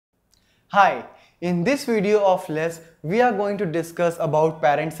Hi, in this video of less, we are going to discuss about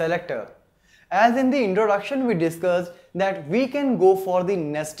parent selector. As in the introduction we discussed that we can go for the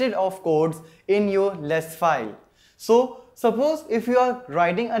nested of codes in your less file. So suppose if you are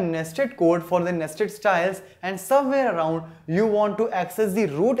writing a nested code for the nested styles and somewhere around you want to access the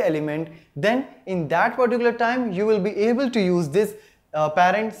root element, then in that particular time you will be able to use this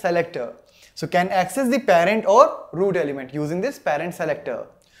parent selector. So can access the parent or root element using this parent selector.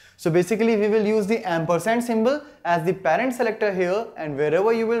 So basically we will use the ampersand symbol as the parent selector here, and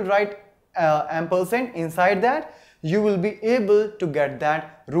wherever you will write ampersand inside that, you will be able to get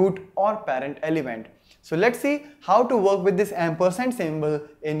that root or parent element. So let's see how to work with this ampersand symbol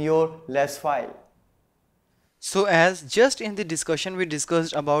in your less file. So as just in the discussion we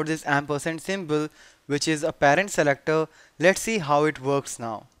discussed about this ampersand symbol, which is a parent selector, let's see how it works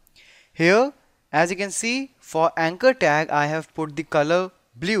now. Here, as you can see, for anchor tag I have put the color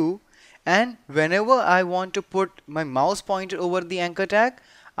blue, and whenever I want to put my mouse pointer over the anchor tag,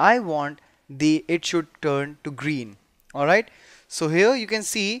 I want it should turn to green. Alright, so here you can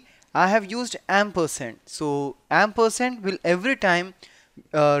see I have used ampersand. So ampersand will every time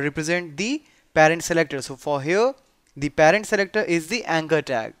represent the parent selector. So for here the parent selector is the anchor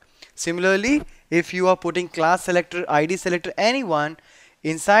tag. Similarly, if you are putting class selector, ID selector, anyone,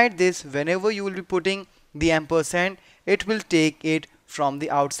 inside this whenever you will be putting the ampersand, it will take it from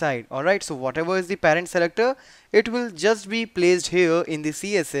the outside. Alright, so whatever is the parent selector, it will just be placed here in the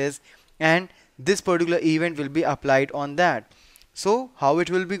CSS, and this particular event will be applied on that. So how it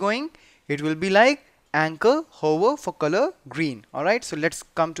will be going? It will be like anchor hover for color green. Alright, so let's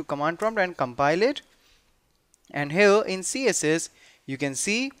come to command prompt and compile it. And here in CSS you can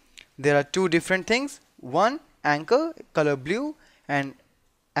see there are two different things. One, anchor color blue, and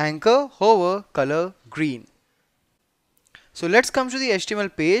anchor hover color green. So let's come to the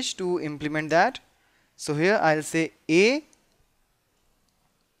HTML page to implement that. So here I'll say a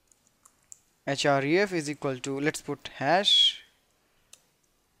href is equal to, let's put hash,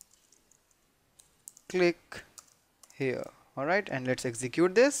 click here. Alright, and let's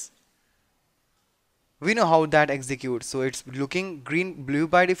execute this. We know how that executes, so it's looking blue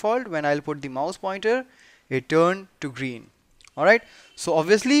by default. When I'll put the mouse pointer, it turned to green. Alright, so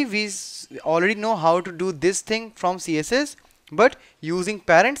obviously we already know how to do this thing from CSS, but using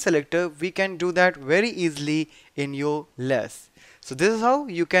parent selector we can do that very easily in your less. So this is how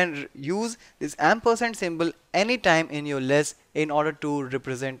you can use this ampersand symbol anytime in your less in order to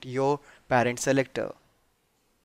represent your parent selector.